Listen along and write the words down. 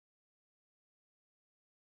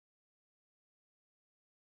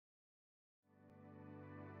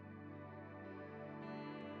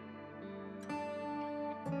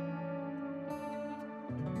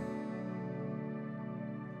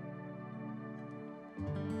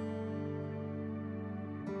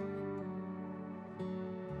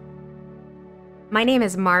My name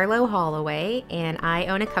is Marlo Holloway, and I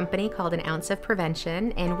own a company called An Ounce of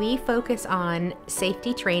Prevention, and we focus on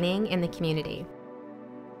safety training in the community.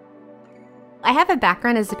 I have a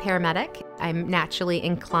background as a paramedic. I'm naturally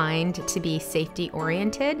inclined to be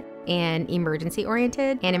safety-oriented and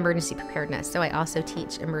emergency-oriented and emergency preparedness, so I also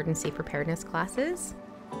teach emergency preparedness classes.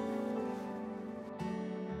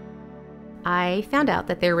 I found out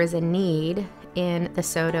that there was a need in the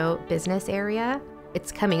SoDo business area. It's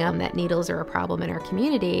coming up that needles are a problem in our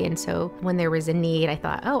community, and so when there was a need, I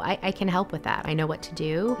thought, oh, I can help with that. I know what to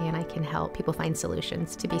do, and I can help people find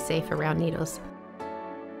solutions to be safe around needles.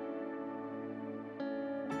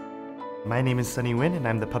 My name is Sunny Win, and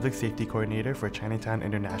I'm the Public Safety Coordinator for Chinatown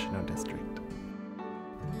International District.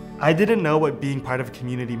 I didn't know what being part of a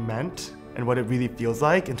community meant and what it really feels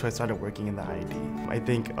like until I started working in the ID. I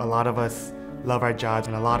think a lot of us love our jobs,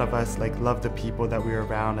 and a lot of us love the people that we're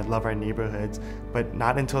around and love our neighborhoods, but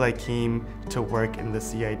not until I came to work in the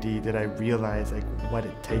CID did I realize what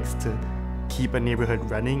it takes to keep a neighborhood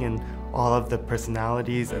running and all of the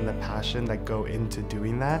personalities and the passion that go into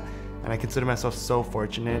doing that. And I consider myself so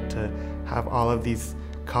fortunate to have all of these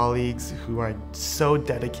colleagues who are so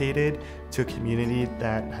dedicated to a community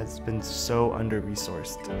that has been so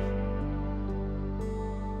under-resourced.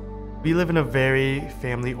 We live in a very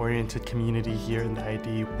family-oriented community here in the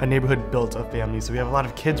ID, a neighborhood built of families, so we have a lot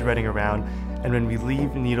of kids running around, and when we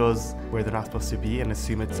leave needles where they're not supposed to be and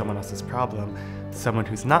assume it's someone else's problem, someone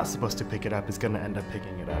who's not supposed to pick it up is going to end up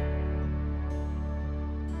picking it up.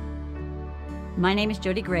 My name is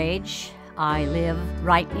Jody Grage. I live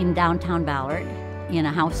right in downtown Ballard in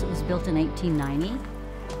a house that was built in 1890.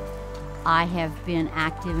 I have been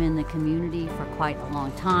active in the community for quite a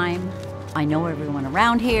long time. I know everyone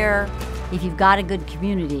around here. If you've got a good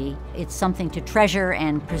community, it's something to treasure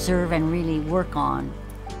and preserve and really work on.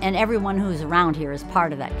 And everyone who's around here is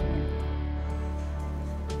part of that community.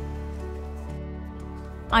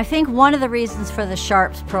 I think one of the reasons for the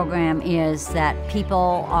SHARPS program is that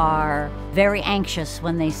people are very anxious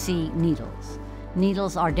when they see needles.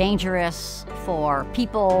 Needles are dangerous for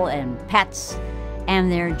people and pets, and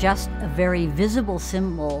they're just a very visible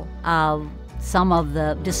symbol of some of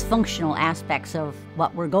the dysfunctional aspects of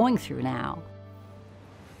what we're going through now.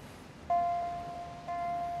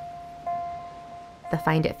 The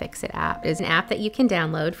Find It, Fix It app is an app that you can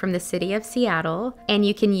download from the city of Seattle, and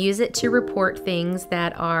you can use it to report things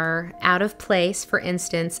that are out of place, for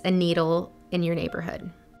instance, a needle in your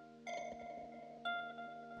neighborhood.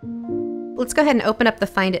 Let's go ahead and open up the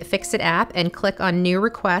Find It, Fix It app and click on New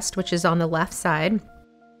Request, which is on the left side.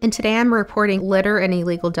 And today I'm reporting litter and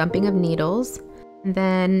illegal dumping of needles. And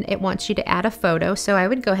then it wants you to add a photo, so I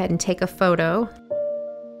would go ahead and take a photo.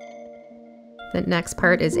 The next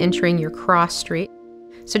part is entering your cross street.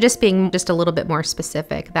 So just being just a little bit more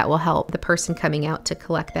specific, that will help the person coming out to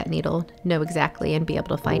collect that needle know exactly and be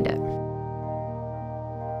able to find it.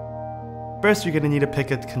 First, you're going to need to pick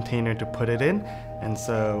a container to put it in, and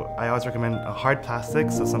so I always recommend a hard plastic,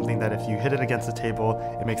 so something that if you hit it against the table,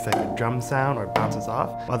 it makes like a drum sound or bounces off,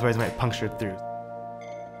 otherwise it might puncture through.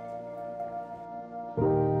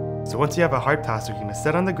 So once you have a hard plastic, you're going to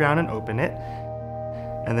set on the ground and open it.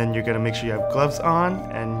 And then you're going to make sure you have gloves on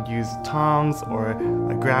and use tongs or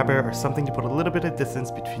a grabber or something to put a little bit of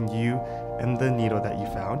distance between you and the needle that you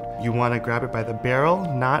found. You want to grab it by the barrel,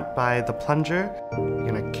 not by the plunger. You're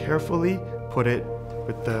going to carefully put it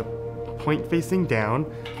with the point facing down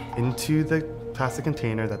into the plastic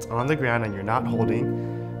container that's on the ground and you're not holding.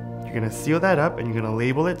 You're going to seal that up and you're going to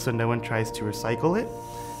label it so no one tries to recycle it.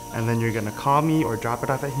 And then you're going to call me or drop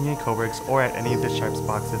it off at Union Coworks or at any of the SHARPS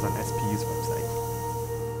boxes on SPU's website.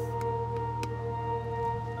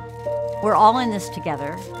 We're all in this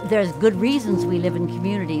together. There's good reasons we live in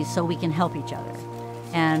communities so we can help each other.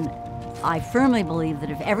 And I firmly believe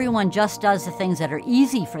that if everyone just does the things that are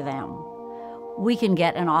easy for them, we can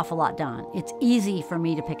get an awful lot done. It's easy for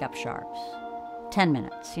me to pick up SHARPS. 10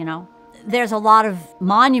 minutes, you know? There's a lot of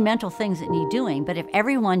monumental things that need doing, but if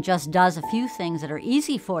everyone just does a few things that are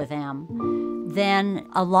easy for them, then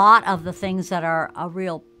a lot of the things that are a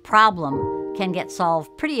real problem can get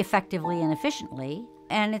solved pretty effectively and efficiently.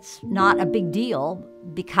 And it's not a big deal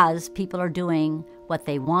because people are doing what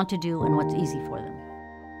they want to do and what's easy for them.